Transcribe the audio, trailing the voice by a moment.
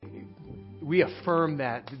we affirm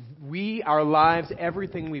that. Our lives,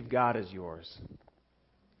 everything we've got is yours.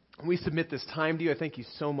 And we submit this time to you. I thank you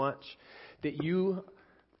so much that you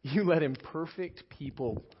let imperfect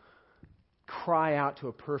people cry out to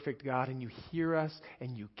a perfect God, and you hear us,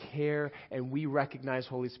 and you care, and we recognize,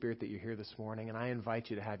 Holy Spirit, that you're here this morning, and I invite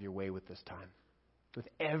you to have your way with this time, with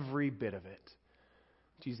every bit of it.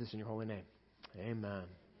 Jesus, in your holy name. Amen.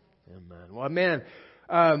 Amen. Well, man,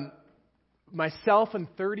 myself and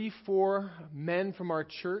 34 men from our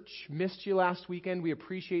church missed you last weekend. We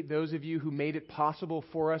appreciate those of you who made it possible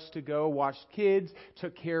for us to go, watched kids,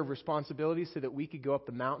 took care of responsibilities so that we could go up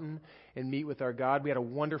the mountain and meet with our God. We had a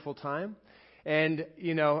wonderful time. And,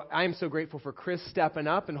 I'm so grateful for Chris stepping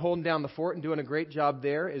up and holding down the fort and doing a great job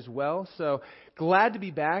there as well. So glad to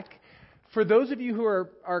be back. For those of you who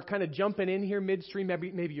are kind of jumping in here midstream,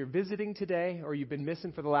 maybe you're visiting today or you've been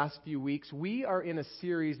missing for the last few weeks, we are in a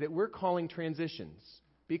series that we're calling Transitions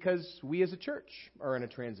because we as a church are in a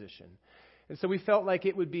transition. And so we felt like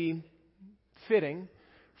it would be fitting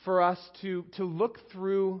for us to look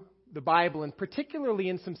through the Bible, and particularly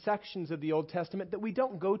in some sections of the Old Testament that we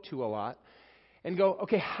don't go to a lot, and go,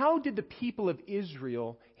 okay, how did the people of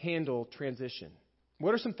Israel handle transition?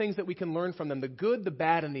 What are some things that we can learn from them, the good, the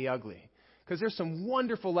bad, and the ugly? Because there's some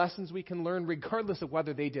wonderful lessons we can learn regardless of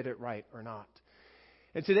whether they did it right or not.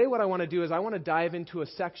 And today what I want to do is I want to dive into a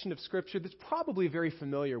section of Scripture that's probably very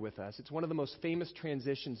familiar with us. It's one of the most famous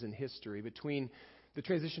transitions in history between the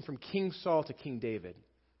transition from King Saul to King David.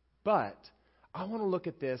 But I want to look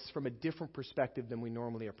at this from a different perspective than we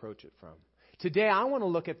normally approach it from. Today I want to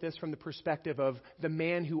look at this from the perspective of the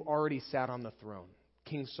man who already sat on the throne,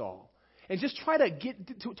 King Saul. And just try to get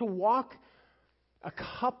to walk a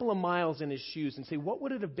couple of miles in his shoes and say, what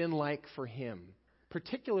would it have been like for him,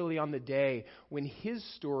 particularly on the day when his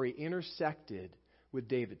story intersected with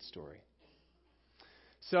David's story?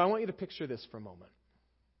 So I want you to picture this for a moment.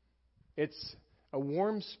 It's a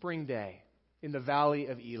warm spring day in the valley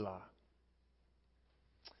of Elah.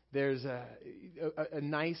 There's a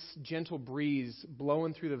nice, gentle breeze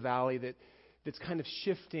blowing through the valley that's kind of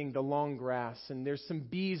shifting the long grass. And there's some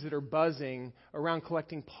bees that are buzzing around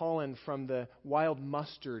collecting pollen from the wild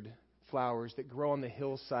mustard flowers that grow on the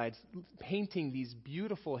hillsides, painting these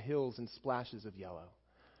beautiful hills in splashes of yellow.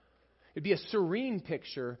 It'd be a serene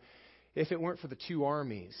picture if it weren't for the two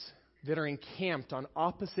armies that are encamped on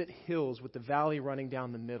opposite hills with the valley running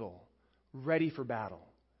down the middle, ready for battle.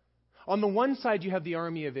 On the one side, you have the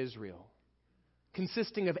army of Israel,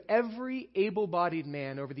 consisting of every able-bodied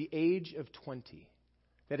man over the age of 20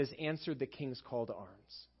 that has answered the king's call to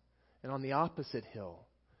arms. And on the opposite hill,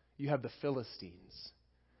 you have the Philistines,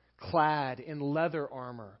 clad in leather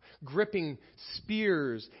armor, gripping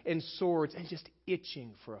spears and swords, and just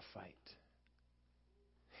itching for a fight.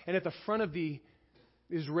 And at the front of the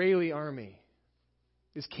Israeli army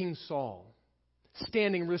is King Saul,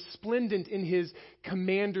 standing resplendent in his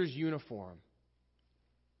commander's uniform.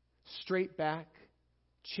 Straight back,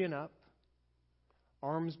 chin up,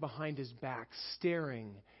 arms behind his back,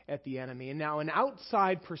 staring at the enemy. And now, an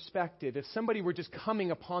outside perspective, if somebody were just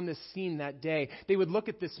coming upon this scene that day, they would look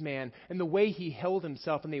at this man and the way he held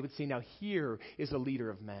himself, and they would say, now here is a leader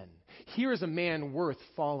of men. Here is a man worth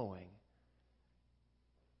following.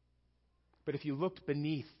 But if you looked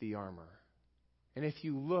beneath the armor, and if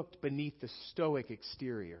you looked beneath the stoic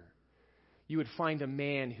exterior, you would find a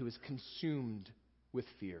man who is consumed with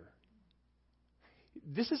fear.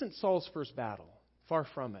 This isn't Saul's first battle. Far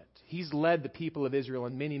from it. He's led the people of Israel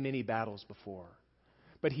in many, many battles before.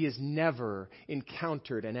 But he has never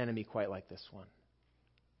encountered an enemy quite like this one.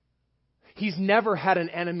 He's never had an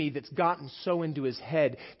enemy that's gotten so into his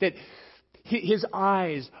head that his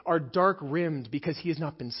eyes are dark rimmed because he has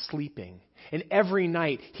not been sleeping. And every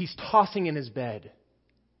night he's tossing in his bed,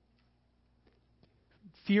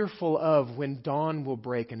 fearful of when dawn will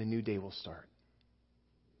break and a new day will start.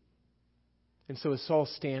 And so as Saul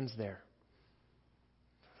stands there,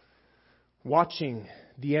 watching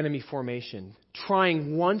the enemy formation,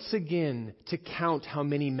 trying once again to count how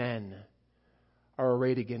many men are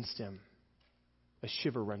arrayed against him, a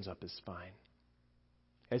shiver runs up his spine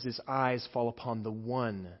as his eyes fall upon the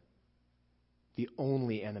one, the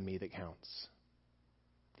only enemy that counts,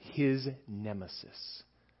 his nemesis.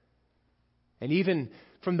 And even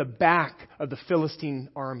from the back of the Philistine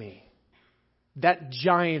army, that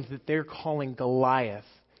giant that they're calling Goliath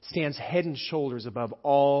stands head and shoulders above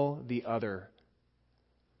all the other.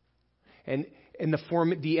 And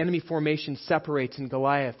the enemy formation separates, and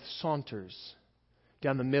Goliath saunters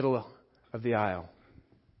down the middle of the aisle.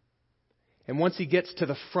 And once he gets to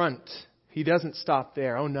the front, he doesn't stop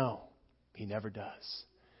there. Oh no, he never does.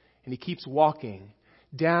 And he keeps walking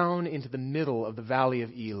down into the middle of the valley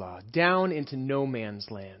of Elah, down into no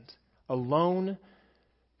man's land, alone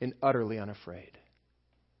and utterly unafraid.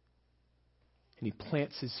 And he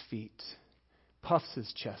plants his feet, puffs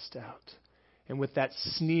his chest out, and with that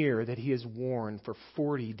sneer that he has worn for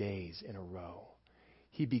 40 days in a row,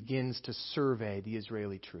 he begins to survey the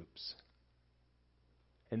Israeli troops.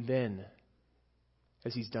 And then,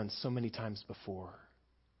 as he's done so many times before,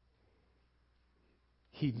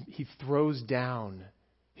 he throws down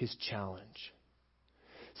his challenge.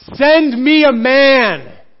 Send me a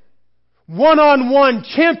man, one-on-one,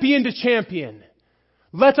 champion to champion.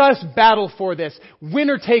 Let us battle for this,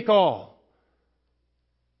 winner take all.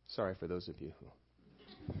 Sorry for those of you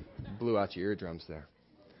who blew out your eardrums there.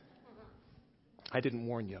 I didn't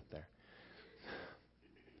warn you up there.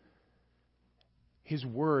 His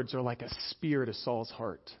words are like a spear to Saul's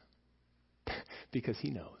heart because he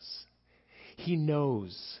knows. He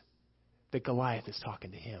knows that Goliath is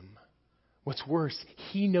talking to him. What's worse,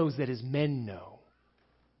 he knows that his men know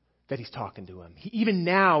that he's talking to him. Even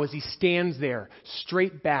now, as he stands there,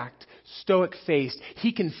 straight-backed, stoic-faced,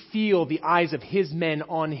 he can feel the eyes of his men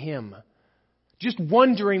on him, just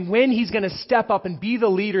wondering when he's going to step up and be the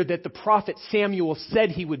leader that the prophet Samuel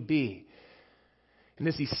said he would be. And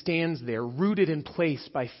as he stands there, rooted in place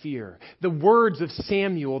by fear, the words of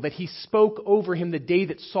Samuel that he spoke over him the day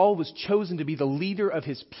that Saul was chosen to be the leader of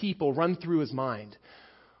his people run through his mind.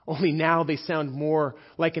 Only now they sound more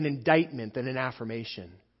like an indictment than an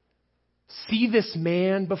affirmation. See this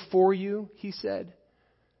man before you, he said.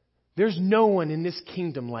 There's no one in this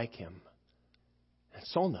kingdom like him. And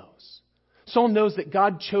Saul knows. Saul knows that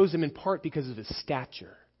God chose him in part because of his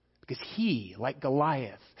stature. Because he, like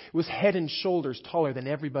Goliath, was head and shoulders taller than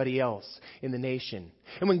everybody else in the nation.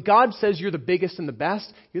 And when God says you're the biggest and the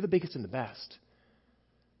best, you're the biggest and the best.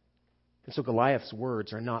 And so Goliath's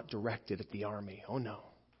words are not directed at the army. Oh no.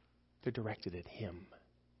 They're directed at him.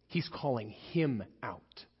 He's calling him out.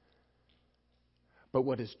 But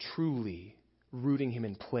what is truly rooting him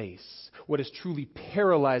in place, what is truly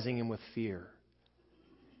paralyzing him with fear,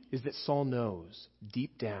 is that Saul knows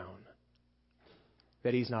deep down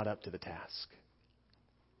that he's not up to the task.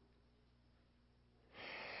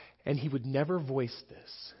 And he would never voice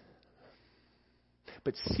this.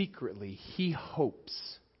 But secretly, he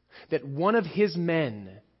hopes that one of his men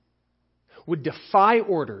would defy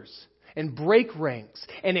orders and break ranks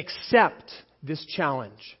and accept this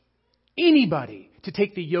challenge. Anybody to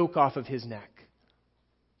take the yoke off of his neck.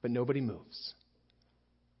 But nobody moves.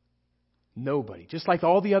 Nobody. Just like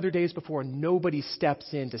all the other days before, nobody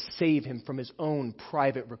steps in to save him from his own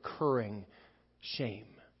private recurring shame.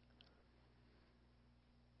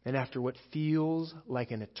 And after what feels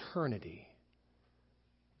like an eternity,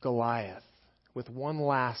 Goliath, with one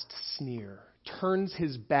last sneer, turns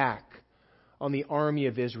his back on the army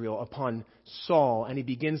of Israel, upon Saul, and he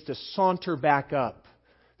begins to saunter back up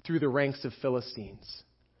through the ranks of Philistines.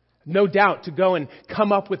 No doubt to go and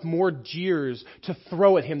come up with more jeers to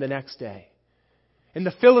throw at him the next day. And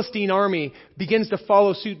the Philistine army begins to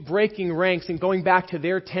follow suit, breaking ranks and going back to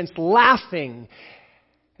their tents, laughing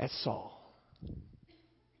at Saul.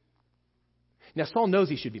 Now, Saul knows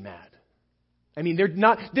he should be mad. I mean, they're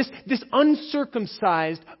not this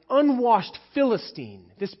uncircumcised, unwashed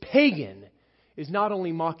Philistine, this pagan, is not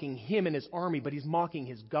only mocking him and his army, but he's mocking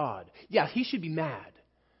his God. Yeah, he should be mad.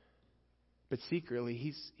 But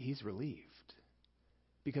secretly, he's relieved.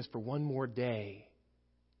 Because for one more day,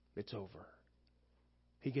 it's over.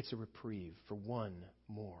 He gets a reprieve for one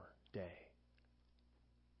more day.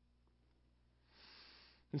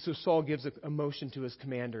 And so Saul gives a motion to his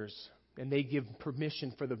commanders, and they give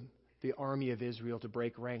permission for the army of Israel to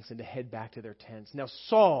break ranks and to head back to their tents. Now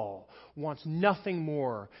Saul wants nothing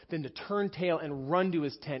more than to turn tail and run to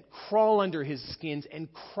his tent, crawl under his skins,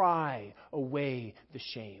 and cry away the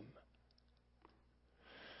shame.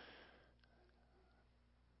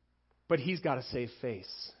 But he's got to save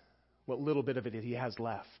face, what little bit of it he has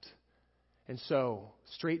left. And so,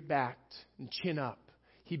 straight-backed and chin up,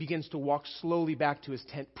 he begins to walk slowly back to his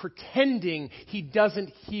tent, pretending he doesn't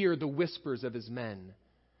hear the whispers of his men,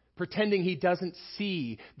 pretending he doesn't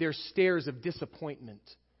see their stares of disappointment,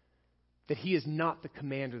 that he is not the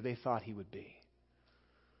commander they thought he would be.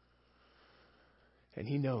 And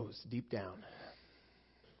he knows deep down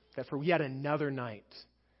that for yet another night,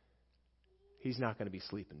 he's not going to be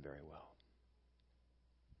sleeping very well.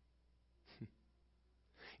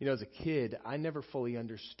 You know, as a kid, I never fully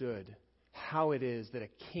understood how it is that a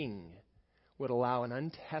king would allow an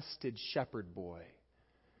untested shepherd boy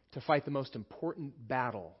to fight the most important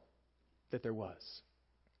battle that there was.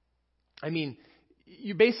 I mean,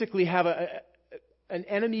 you basically have an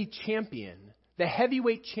enemy champion the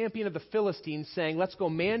heavyweight champion of the Philistines, saying, let's go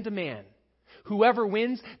man to man. Whoever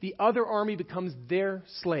wins, the other army becomes their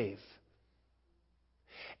slave.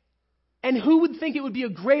 And who would think it would be a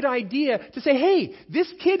great idea to say, hey,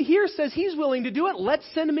 this kid here says he's willing to do it. Let's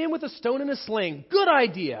send him in with a stone and a sling. Good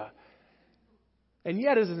idea. And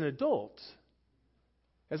yet, as an adult,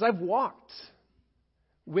 as I've walked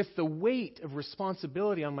with the weight of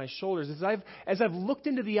responsibility on my shoulders, as I've looked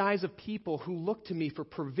into the eyes of people who look to me for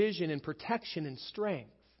provision and protection and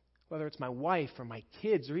strength, whether it's my wife or my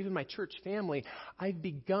kids or even my church family, I've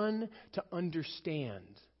begun to understand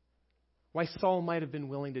why Saul might have been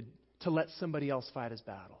willing to let somebody else fight his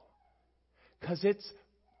battle. Because it's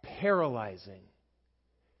paralyzing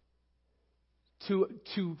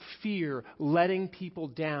to fear letting people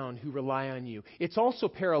down who rely on you. It's also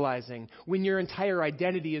paralyzing when your entire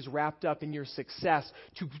identity is wrapped up in your success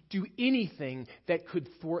to do anything that could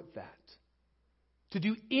thwart that. To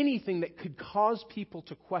do anything that could cause people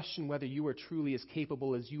to question whether you are truly as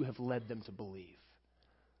capable as you have led them to believe.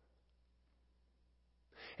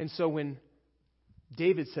 And so when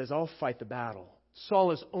David says, I'll fight the battle,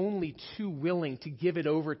 Saul is only too willing to give it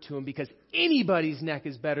over to him because anybody's neck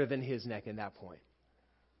is better than his neck at that point.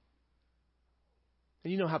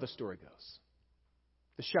 And you know how the story goes.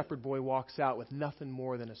 The shepherd boy walks out with nothing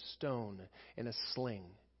more than a stone and a sling.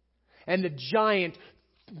 And the giant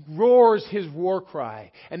roars his war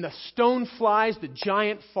cry. And the stone flies, the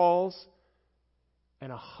giant falls,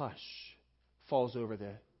 and a hush falls over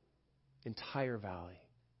the entire valley.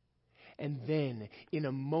 And then, in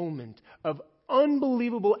a moment of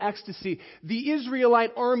unbelievable ecstasy, the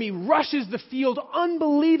Israelite army rushes the field,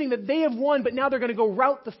 unbelieving that they have won, but now they're going to go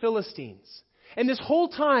rout the Philistines. And this whole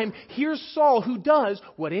time, here's Saul, who does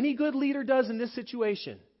what any good leader does in this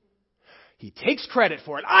situation. He takes credit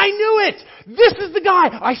for it. I knew it! This is the guy!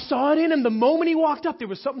 I saw it in him the moment he walked up. There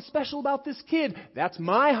was something special about this kid. That's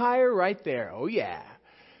my hire right there. Oh, yeah.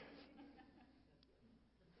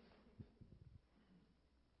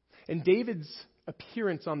 And David's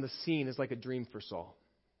appearance on the scene is like a dream for Saul.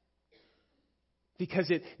 Because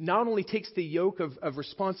it not only takes the yoke of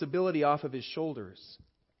responsibility off of his shoulders,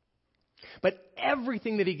 but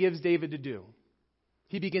everything that he gives David to do,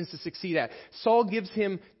 he begins to succeed at. Saul gives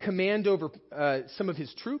him command over some of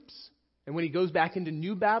his troops, and when he goes back into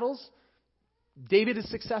new battles, David is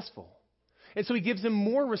successful. And so he gives him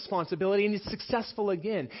more responsibility, and he's successful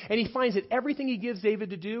again. And he finds that everything he gives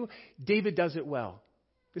David to do, David does it well.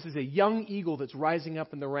 This is a young eagle that's rising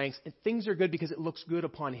up in the ranks, and things are good because it looks good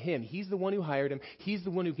upon him. He's the one who hired him. He's the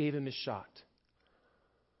one who gave him his shot.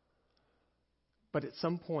 But at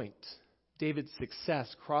some point, David's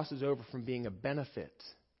success crosses over from being a benefit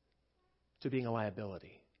to being a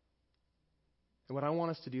liability. And what I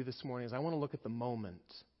want us to do this morning is I want to look at the moment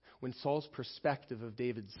when Saul's perspective of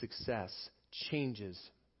David's success changes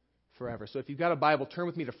forever. So if you've got a Bible, turn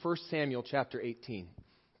with me to 1 Samuel chapter 18.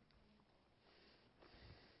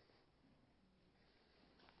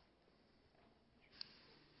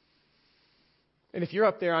 And if you're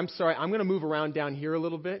up there, I'm sorry, I'm going to move around down here a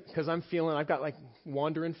little bit because I'm feeling I've got like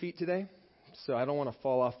wandering feet today. So I don't want to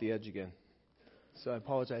fall off the edge again. So I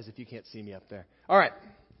apologize if you can't see me up there. All right.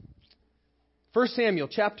 1 Samuel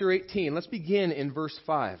chapter 18. Let's begin in verse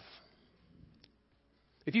 5.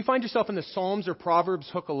 If you find yourself in the Psalms or Proverbs,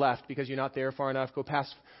 hook a left because you're not there far enough. Go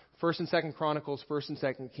past 1 and 2 Chronicles, 1 and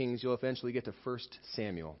 2 Kings. You'll eventually get to 1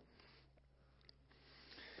 Samuel.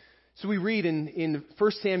 So we read in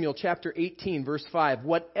 1 Samuel chapter 18, verse 5,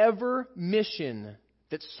 whatever mission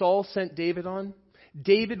that Saul sent David on,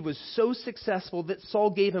 David was so successful that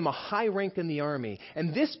Saul gave him a high rank in the army.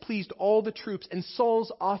 And this pleased all the troops and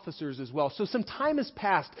Saul's officers as well. So some time has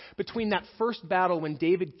passed between that first battle when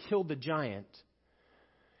David killed the giant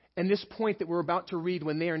and this point that we're about to read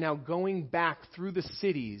when they are now going back through the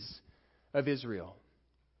cities of Israel.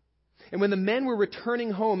 And when the men were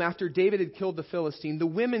returning home after David had killed the Philistine, the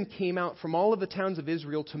women came out from all of the towns of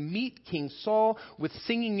Israel to meet King Saul with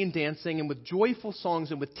singing and dancing and with joyful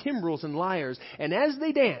songs and with timbrels and lyres. And as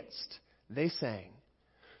they danced, they sang,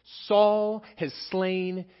 Saul has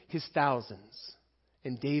slain his thousands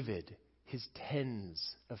and David his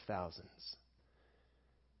tens of thousands.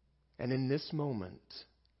 And in this moment,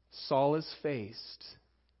 Saul is faced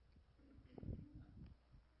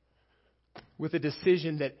with a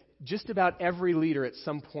decision that just about every leader at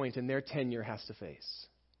some point in their tenure has to face.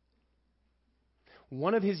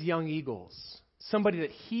 One of his young eagles, somebody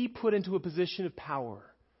that he put into a position of power,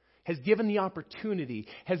 has given the opportunity,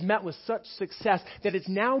 has met with such success that it's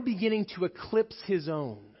now beginning to eclipse his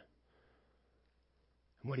own.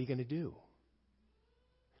 What are you going to do?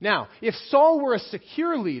 Now, if Saul were a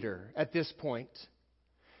secure leader at this point,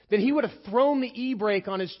 then he would have thrown the e-brake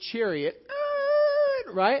on his chariot,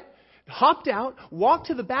 right? Hopped out, walked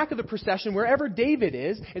to the back of the procession, wherever David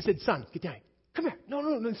is, and said, son, get down. Come here.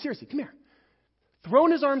 No, seriously, come here.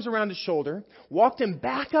 Thrown his arms around his shoulder, walked him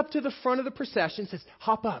back up to the front of the procession, says,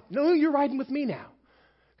 hop up. No, you're riding with me now.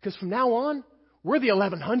 Because from now on, we're the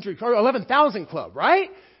 1100 or 11,000 club, right?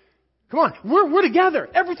 Come on, we're together.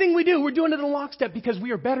 Everything we do, we're doing it in lockstep because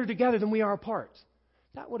we are better together than we are apart.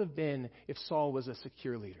 That would have been if Saul was a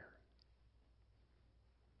secure leader.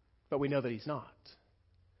 But we know that he's not.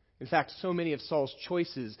 In fact, so many of Saul's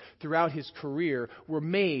choices throughout his career were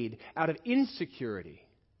made out of insecurity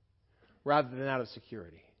rather than out of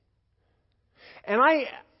security. And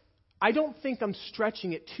I don't think I'm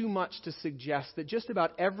stretching it too much to suggest that just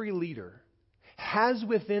about every leader has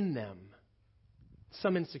within them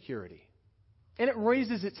some insecurity. And it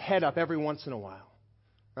raises its head up every once in a while,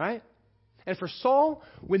 right? And for Saul,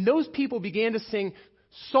 when those people began to sing,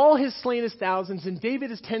 Saul has slain his thousands and David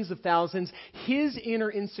his tens of thousands, his inner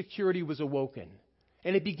insecurity was awoken.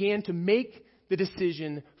 And it began to make the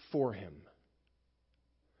decision for him.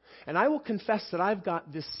 And I will confess that I've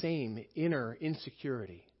got this same inner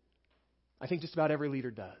insecurity. I think just about every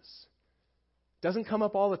leader does. Doesn't come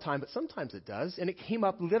up all the time, but sometimes it does. And it came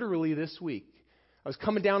up literally this week. I was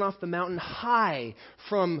coming down off the mountain high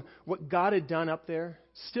from what God had done up there,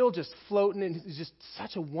 still just floating, and it was just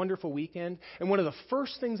such a wonderful weekend. And one of the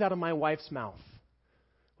first things out of my wife's mouth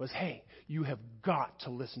was, hey, you have got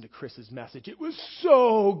to listen to Chris's message. It was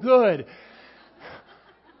so good.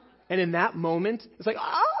 And in that moment, it's like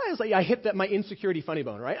I hit my insecurity funny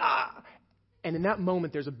bone, right? And in that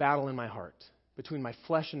moment, there's a battle in my heart between my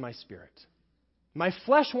flesh and my spirit. My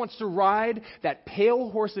flesh wants to ride that pale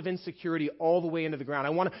horse of insecurity all the way into the ground. I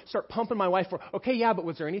want to start pumping my wife for, okay, yeah, but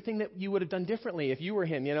was there anything that you would have done differently if you were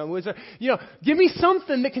him? Was there, give me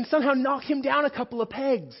something that can somehow knock him down a couple of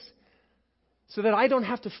pegs so that I don't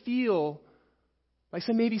have to feel like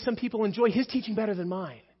maybe some people enjoy his teaching better than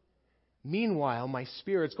mine. Meanwhile, my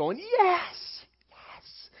spirit's going, yes.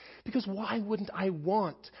 Because why wouldn't I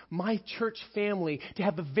want my church family to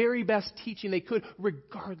have the very best teaching they could,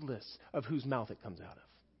 regardless of whose mouth it comes out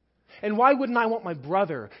of? And why wouldn't I want my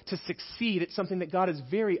brother to succeed at something that God has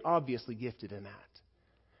very obviously gifted him at?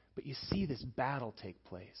 But you see this battle take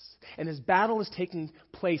place. And this battle is taking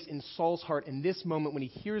place in Saul's heart in this moment when he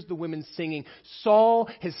hears the women singing, Saul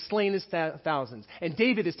has slain his thousands, and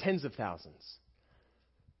David his tens of thousands.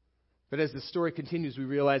 But as the story continues, we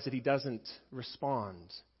realize that he doesn't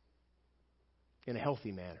respond in a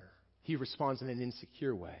healthy manner. He responds in an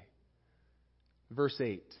insecure way. Verse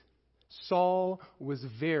 8, Saul was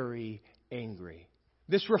very angry.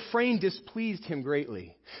 This refrain displeased him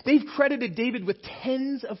greatly. They've credited David with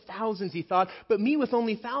tens of thousands, he thought, but me with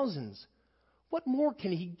only thousands. What more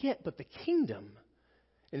can he get but the kingdom?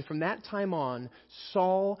 And from that time on,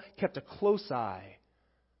 Saul kept a close eye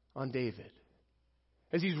on David.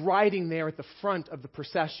 As he's riding there at the front of the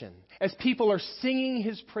procession, as people are singing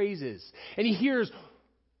his praises, and he hears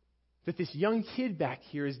that this young kid back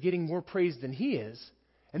here is getting more praise than he is,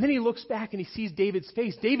 and then he looks back and he sees David's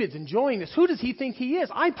face. David's enjoying this. Who does he think he is?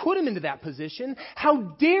 I put him into that position. How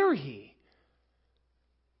dare he?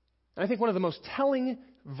 And I think one of the most telling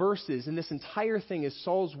verses in this entire thing is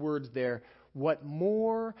Saul's words there, what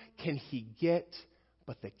more can he get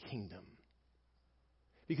but the kingdom?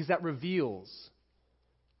 Because that reveals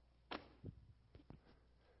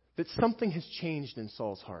that something has changed in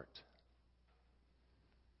Saul's heart.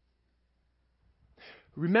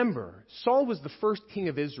 Remember, Saul was the first king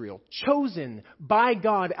of Israel, chosen by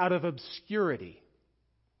God out of obscurity.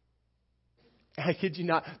 I kid you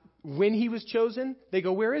not. When he was chosen, they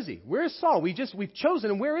go, where is he? Where is Saul? We've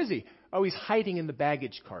chosen him. Where is he? Oh, he's hiding in the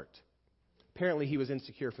baggage cart. Apparently he was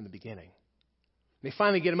insecure from the beginning. They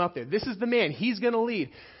finally get him up there. This is the man. He's going to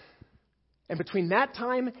lead. And between that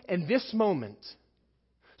time and this moment,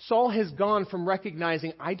 Saul has gone from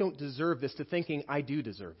recognizing, I don't deserve this, to thinking, I do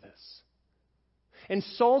deserve this. And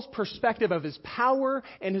Saul's perspective of his power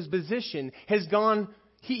and his position has gone,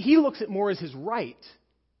 he looks at more as his right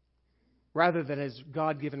rather than as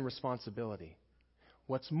God-given responsibility.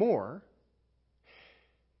 What's more,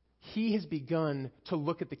 he has begun to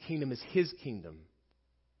look at the kingdom as his kingdom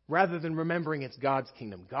rather than remembering it's God's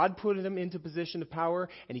kingdom. God put him into position of power,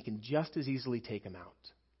 and he can just as easily take him out.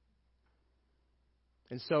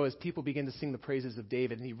 And so as people begin to sing the praises of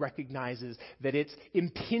David, and he recognizes that it's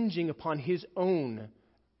impinging upon his own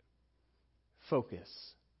focus,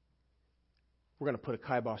 we're going to put a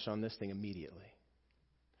kibosh on this thing immediately.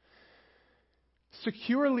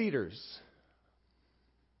 Secure leaders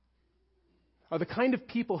are the kind of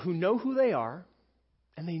people who know who they are,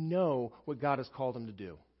 and they know what God has called them to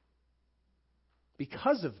do.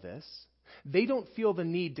 Because of this, they don't feel the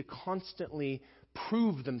need to constantly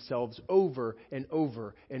prove themselves over and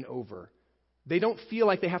over and over. They don't feel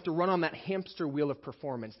like they have to run on that hamster wheel of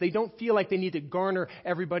performance. They don't feel like they need to garner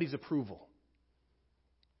everybody's approval.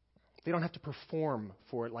 They don't have to perform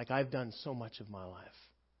for it like I've done so much of my life.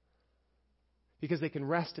 Because they can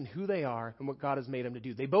rest in who they are and what God has made them to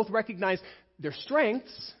do. They both recognize their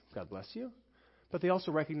strengths, God bless you, but they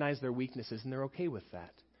also recognize their weaknesses, and they're okay with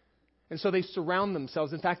that. And so they surround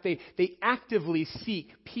themselves. In fact, they actively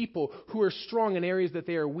seek people who are strong in areas that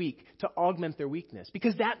they are weak to augment their weakness,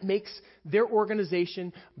 because that makes their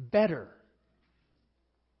organization better.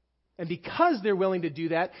 And because they're willing to do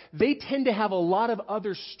that, they tend to have a lot of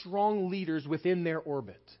other strong leaders within their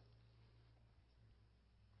orbit,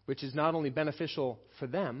 which is not only beneficial for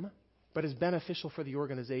them, but is beneficial for the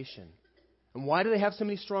organization. And why do they have so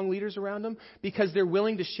many strong leaders around them? Because they're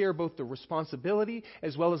willing to share both the responsibility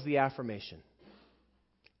as well as the affirmation.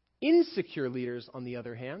 Insecure leaders, on the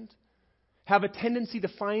other hand, have a tendency to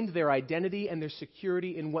find their identity and their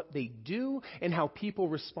security in what they do and how people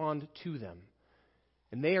respond to them.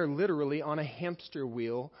 And they are literally on a hamster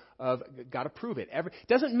wheel of, got to prove it.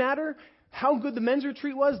 Doesn't matter how good the men's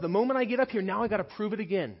retreat was. The moment I get up here, now I got to prove it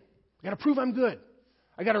again. I got to prove I'm good.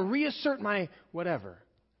 I got to reassert my whatever.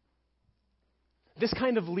 This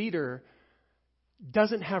kind of leader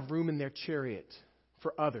doesn't have room in their chariot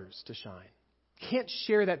for others to shine. Can't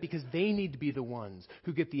share that because they need to be the ones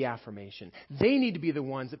who get the affirmation. They need to be the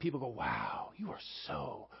ones that people go, wow, you are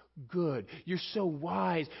so good. You're so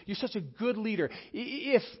wise. You're such a good leader.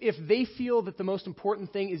 If they feel that the most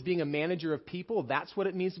important thing is being a manager of people, that's what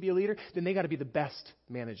it means to be a leader, then they got to be the best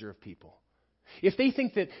manager of people. If they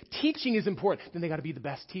think that teaching is important, then they got to be the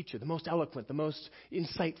best teacher, the most eloquent, the most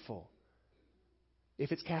insightful.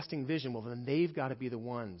 If it's casting vision, well, then they've got to be the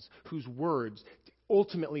ones whose words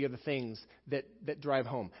ultimately are the things that drive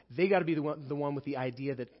home. They got to be the one with the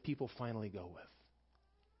idea that people finally go with.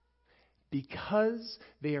 Because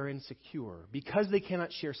they are insecure, because they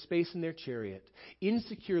cannot share space in their chariot,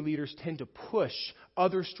 insecure leaders tend to push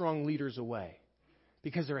other strong leaders away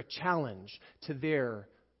because they're a challenge to their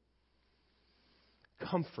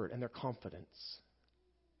comfort and their confidence.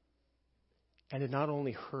 And it not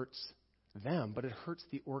only hurts them, but it hurts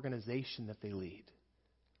the organization that they lead,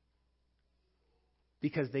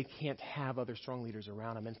 because they can't have other strong leaders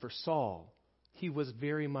around them. And for Saul, he was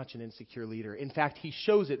very much an insecure leader. In fact, he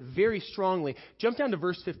shows it very strongly. Jump down to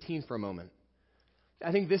verse 15 for a moment.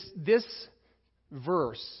 I think this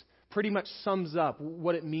verse pretty much sums up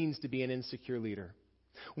what it means to be an insecure leader.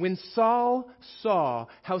 When Saul saw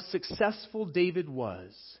how successful David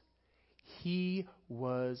was, he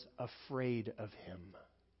was afraid of him.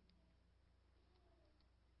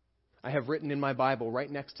 I have written in my Bible right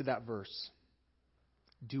next to that verse,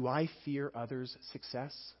 do I fear others'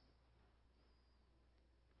 success?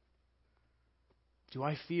 Do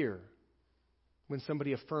I fear when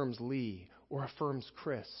somebody affirms Lee or affirms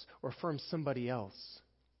Chris or affirms somebody else?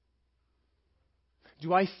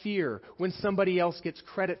 Do I fear when somebody else gets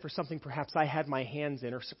credit for something perhaps I had my hands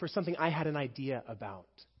in or for something I had an idea about?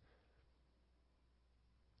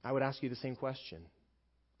 I would ask you the same question,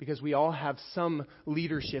 because we all have some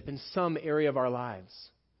leadership in some area of our lives.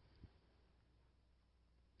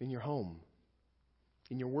 In your home,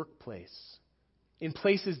 in your workplace, in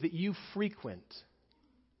places that you frequent.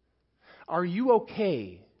 Are you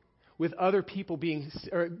okay with other people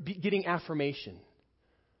getting affirmation?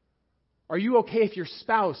 Are you okay if your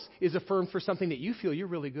spouse is affirmed for something that you feel you're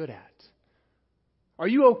really good at? Are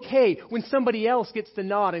you okay when somebody else gets the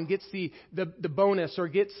nod and gets the bonus or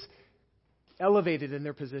gets elevated in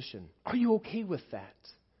their position? Are you okay with that?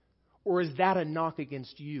 Or is that a knock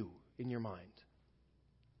against you in your mind?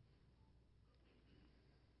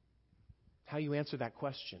 How you answer that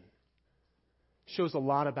question shows a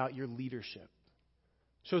lot about your leadership.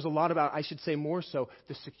 Shows a lot about, I should say more so,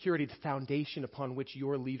 the security, the foundation upon which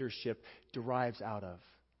your leadership derives out of.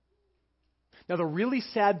 Now, the really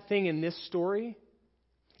sad thing in this story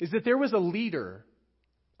is that there was a leader,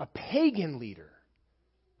 a pagan leader,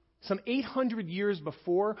 some 800 years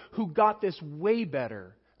before, who got this way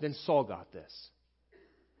better than Saul got this.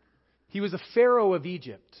 He was a pharaoh of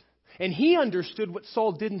Egypt, and he understood what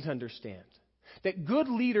Saul didn't understand. That good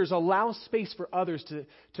leaders allow space for others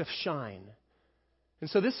to shine. And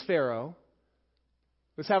so this Pharaoh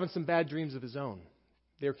was having some bad dreams of his own.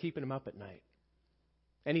 They were keeping him up at night.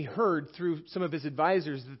 And he heard through some of his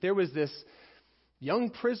advisors that there was this young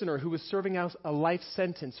prisoner who was serving out a life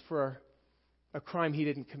sentence for a crime he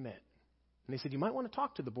didn't commit. And they said, you might want to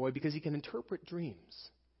talk to the boy because he can interpret dreams.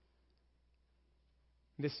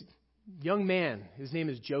 This young man, his name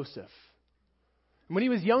is Joseph. When he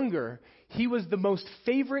was younger, he was the most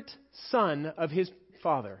favorite son of his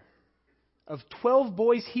father. Of 12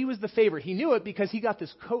 boys, he was the favorite. He knew it because he got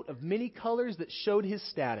this coat of many colors that showed his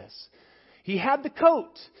status. He had the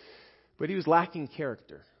coat, but he was lacking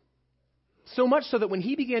character. So much so that when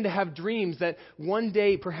he began to have dreams that one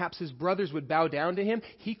day perhaps his brothers would bow down to him,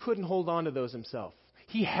 he couldn't hold on to those himself.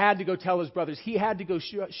 He had to go tell his brothers. He had to go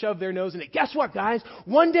shove their nose in it. Guess what, guys?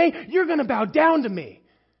 One day you're going to bow down to me.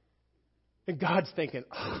 And God's thinking,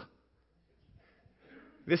 oh,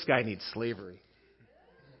 this guy needs slavery.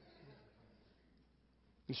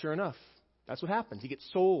 And sure enough, that's what happens. He gets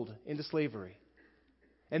sold into slavery.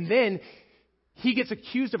 And then he gets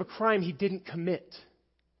accused of a crime he didn't commit.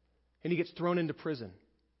 And he gets thrown into prison.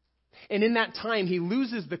 And in that time, he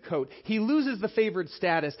loses the coat. He loses the favored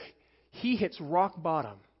status. He hits rock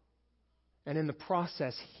bottom. And in the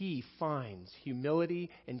process, he finds humility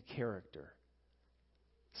and character.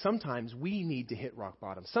 Sometimes we need to hit rock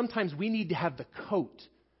bottom. Sometimes we need to have the coat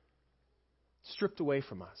stripped away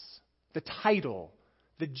from us. The title,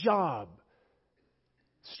 the job,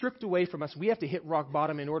 stripped away from us. We have to hit rock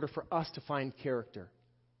bottom in order for us to find character.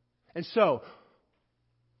 And so,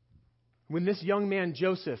 when this young man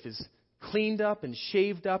Joseph is cleaned up and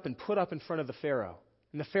shaved up and put up in front of the Pharaoh,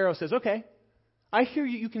 and the Pharaoh says, okay, I hear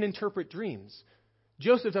you can interpret dreams.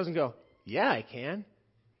 Joseph doesn't go, yeah, I can.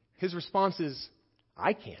 His response is,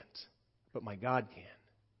 I can't, but my God can.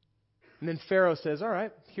 And then Pharaoh says, all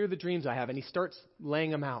right, here are the dreams I have. And he starts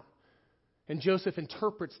laying them out. And Joseph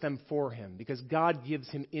interprets them for him because God gives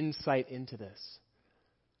him insight into this.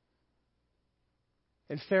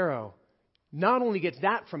 And Pharaoh not only gets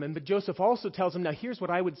that from him, but Joseph also tells him, now here's what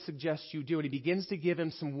I would suggest you do. And he begins to give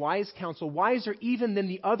him some wise counsel, wiser even than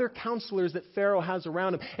the other counselors that Pharaoh has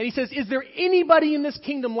around him. And he says, is there anybody in this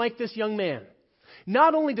kingdom like this young man?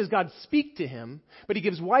 Not only does God speak to him, but he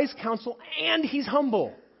gives wise counsel and he's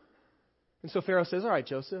humble. And so Pharaoh says, all right,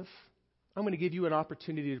 Joseph, I'm going to give you an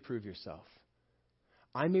opportunity to prove yourself.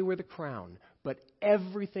 I may wear the crown, but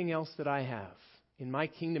everything else that I have in my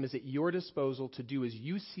kingdom is at your disposal to do as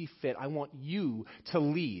you see fit. I want you to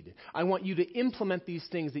lead. I want you to implement these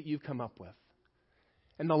things that you've come up with.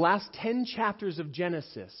 And the last 10 chapters of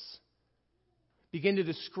Genesis begin to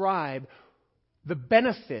describe the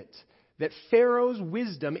benefit that Pharaoh's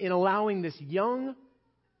wisdom in allowing this young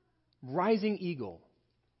rising eagle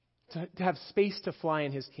to have space to fly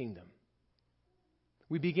in his kingdom.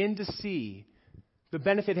 We begin to see the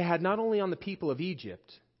benefit it had not only on the people of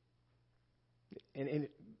Egypt, and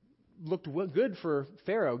it looked good for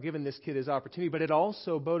Pharaoh, given this kid his opportunity, but it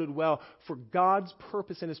also boded well for God's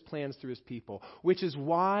purpose and his plans through his people, which is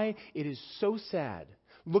why it is so sad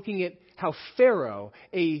looking at how Pharaoh,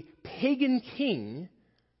 a pagan king,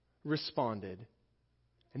 responded.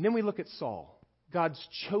 And then we look at Saul, God's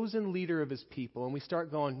chosen leader of his people, and we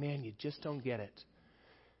start going, man, you just don't get it.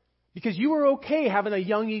 Because you were okay having a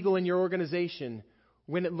young eagle in your organization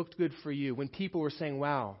when it looked good for you, when people were saying,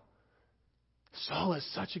 wow, Saul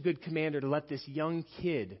is such a good commander to let this young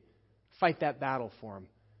kid fight that battle for him.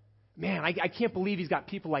 Man, I can't believe he's got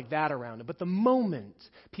people like that around him. But the moment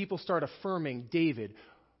people start affirming David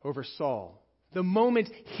over Saul, the moment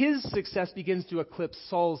his success begins to eclipse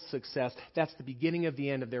Saul's success, that's the beginning of the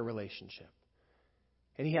end of their relationship.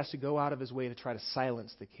 And he has to go out of his way to try to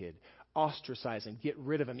silence the kid, ostracize him, get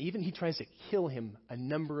rid of him. Even he tries to kill him a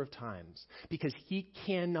number of times because he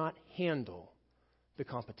cannot handle the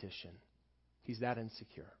competition. He's that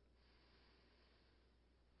insecure.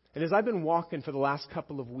 And as I've been walking for the last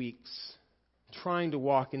couple of weeks, trying to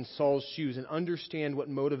walk in Saul's shoes and understand what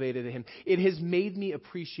motivated him, it has made me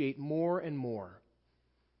appreciate more and more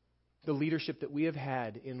the leadership that we have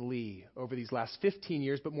had in Lee over these last 15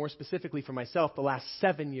 years, but more specifically for myself, the last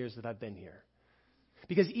 7 years that I've been here.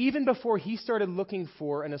 Because even before he started looking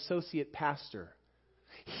for an associate pastor,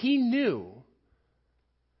 he knew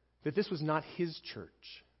that this was not his church.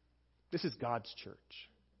 This is God's church.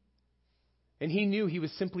 And he knew he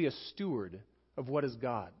was simply a steward of what is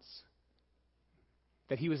God's.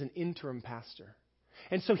 That he was an interim pastor.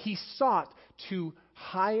 And so he sought to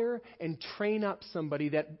hire and train up somebody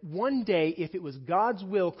that one day, if it was God's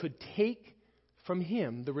will, could take from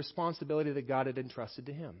him the responsibility that God had entrusted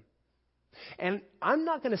to him. And I'm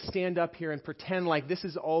not going to stand up here and pretend like this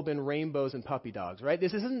has all been rainbows and puppy dogs, right?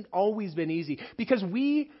 This hasn't always been easy because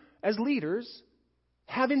we, as leaders,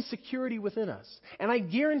 have insecurity within us. And I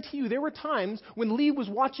guarantee you there were times when Lee was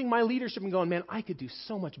watching my leadership and going, man, I could do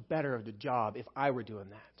so much better of the job if I were doing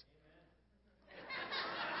that.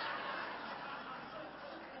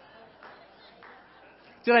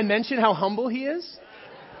 Did I mention how humble he is?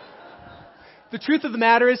 The truth of the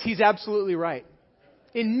matter is he's absolutely right.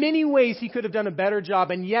 In many ways, he could have done a better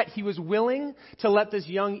job, and yet he was willing to let this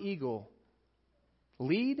young eagle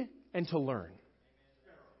lead and to learn.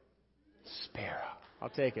 Sparrow. I'll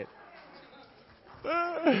take it.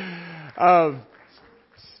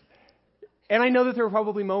 And I know that there were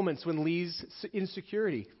probably moments when Lee's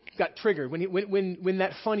insecurity got triggered, when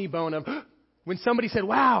that funny bone of, when somebody said,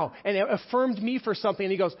 wow, and it affirmed me for something,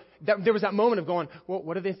 and he goes, there was that moment of going, well,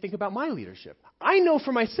 what do they think about my leadership? I know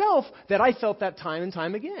for myself that I felt that time and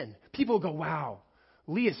time again. People go, wow,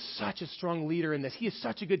 Lee is such a strong leader in this. He is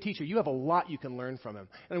such a good teacher. You have a lot you can learn from him.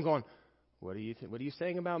 And I'm going, what are you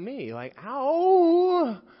saying about me? Like,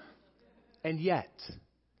 ow! And yet,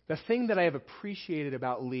 the thing that I have appreciated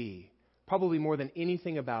about Lee, probably more than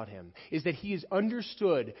anything about him, is that he has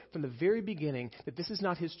understood from the very beginning that this is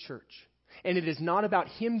not his church. And it is not about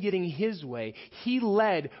him getting his way. He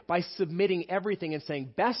led by submitting everything and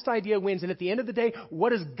saying, best idea wins. And at the end of the day,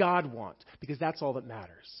 what does God want? Because that's all that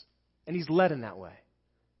matters. And he's led in that way.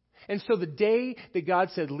 And so the day that God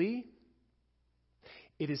said, Lee,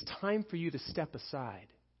 it is time for you to step aside,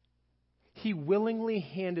 he willingly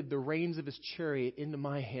handed the reins of his chariot into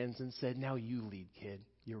my hands and said, now you lead, kid.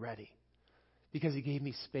 You're ready. Because he gave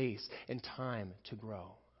me space and time to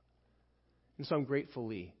grow. And so I'm grateful,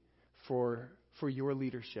 Lee, for your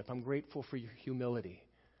leadership. I'm grateful for your humility.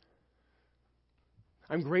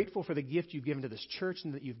 I'm grateful for the gift you've given to this church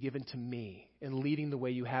and that you've given to me in leading the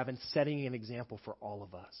way you have and setting an example for all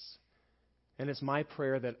of us. And it's my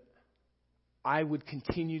prayer that I would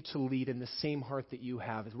continue to lead in the same heart that you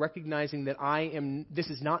have, recognizing that this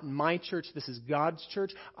is not my church, this is God's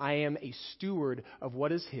church. I am a steward of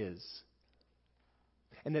what is His.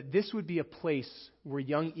 And that this would be a place where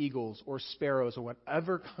young eagles or sparrows or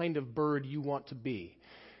whatever kind of bird you want to be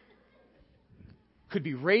could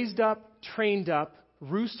be raised up, trained up,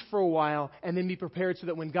 roost for a while, and then be prepared so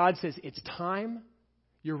that when God says it's time,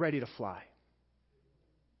 you're ready to fly.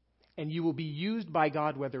 And you will be used by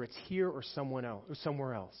God, whether it's here or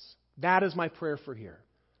somewhere else. That is my prayer for here.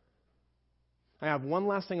 I have one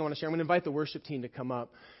last thing I want to share. I'm going to invite the worship team to come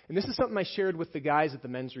up. And this is something I shared with the guys at the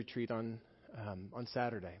men's retreat on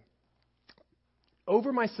Saturday.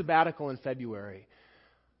 Over my sabbatical in February,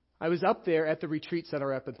 I was up there at the retreat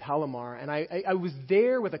center up in Palomar, and I was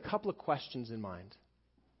there with a couple of questions in mind.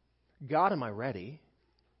 God, am I ready?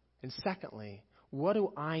 And secondly, what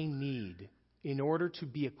do I need in order to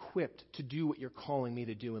be equipped to do what you're calling me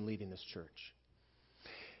to do in leading this church?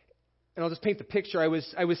 And I'll just paint the picture. I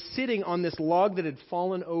was sitting on this log that had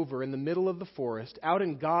fallen over in the middle of the forest, out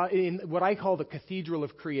in what I call the cathedral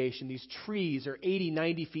of creation. These trees are 80,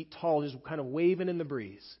 90 feet tall, just kind of waving in the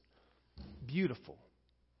breeze. Beautiful.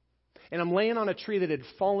 And I'm laying on a tree that had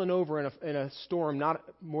fallen over in a storm not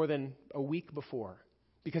more than a week before,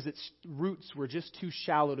 because its roots were just too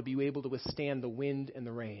shallow to be able to withstand the wind and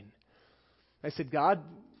the rain. I said, God,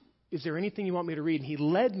 is there anything you want me to read? And he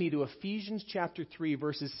led me to Ephesians chapter 3,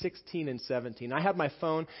 verses 16 and 17. I have my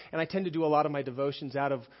phone, and I tend to do a lot of my devotions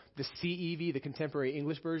out of the CEV, the Contemporary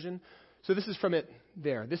English Version. So this is from it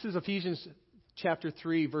there. This is Ephesians chapter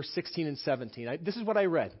 3, verse 16 and 17. This is what I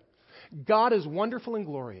read. God is wonderful and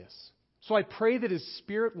glorious. So I pray that His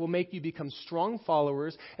Spirit will make you become strong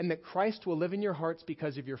followers and that Christ will live in your hearts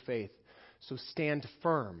because of your faith. So stand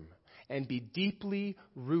firm and be deeply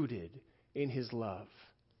rooted in His love.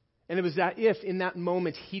 And it was that if in that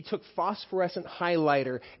moment he took phosphorescent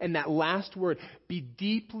highlighter and that last word, be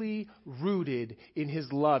deeply rooted in His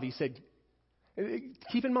love. He said,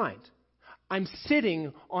 keep in mind, I'm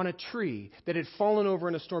sitting on a tree that had fallen over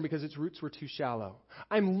in a storm because its roots were too shallow.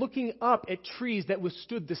 I'm looking up at trees that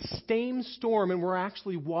withstood the same storm and were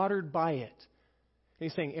actually watered by it. And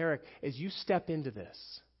he's saying, Eric, as you step into this,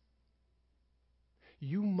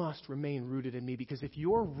 you must remain rooted in me, because if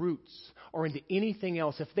your roots are into anything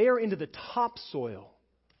else, if they are into the topsoil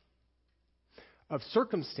of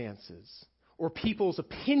circumstances or people's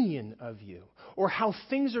opinion of you or how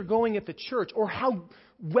things are going at the church or how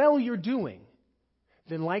well you're doing,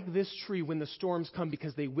 then like this tree, when the storms come,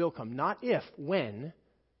 because they will come, not if, when,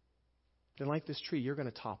 then like this tree, you're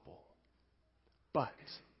going to topple. But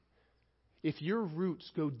if your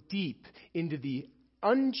roots go deep into the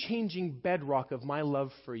unchanging bedrock of my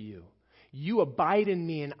love for you, you abide in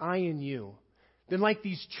me and I in you, then like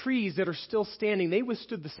these trees that are still standing, they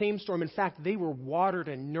withstood the same storm. In fact, they were watered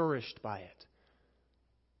and nourished by it.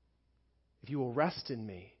 If you will rest in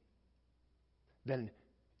me, then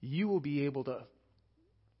you will be able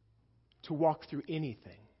to walk through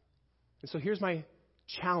anything. And so here's my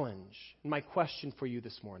challenge, my question for you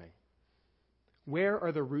this morning. Where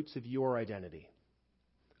are the roots of your identity?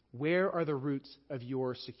 Where are the roots of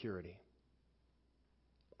your security?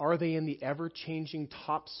 Are they in the ever-changing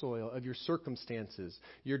topsoil of your circumstances,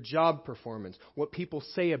 your job performance, what people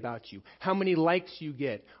say about you, how many likes you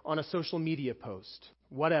get on a social media post,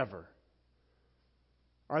 whatever?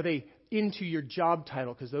 Are they into your job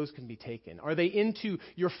title, because those can be taken? Are they into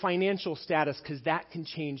your financial status, because that can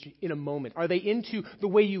change in a moment? Are they into the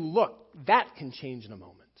way you look? That can change in a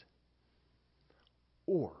moment.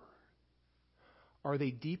 Or are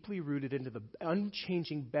they deeply rooted into the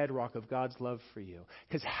unchanging bedrock of God's love for you?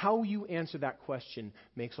 Because how you answer that question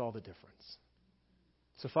makes all the difference.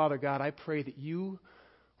 So, Father God, I pray that you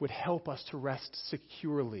would help us to rest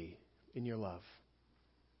securely in your love.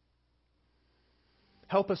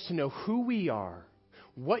 Help us to know who we are,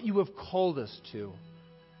 what you have called us to.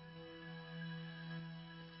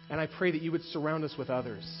 And I pray that you would surround us with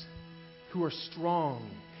others who are strong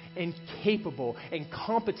and capable and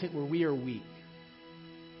competent where we are weak.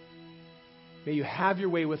 May you have your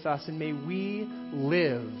way with us, and may we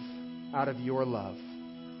live out of your love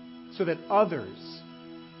so that others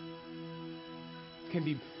can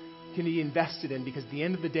be invested in, because at the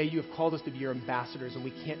end of the day, you have called us to be your ambassadors, and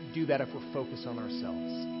we can't do that if we're focused on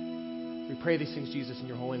ourselves. We pray these things, Jesus, in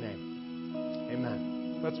your holy name.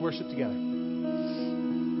 Amen. Let's worship together.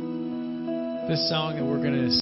 This song that we're going to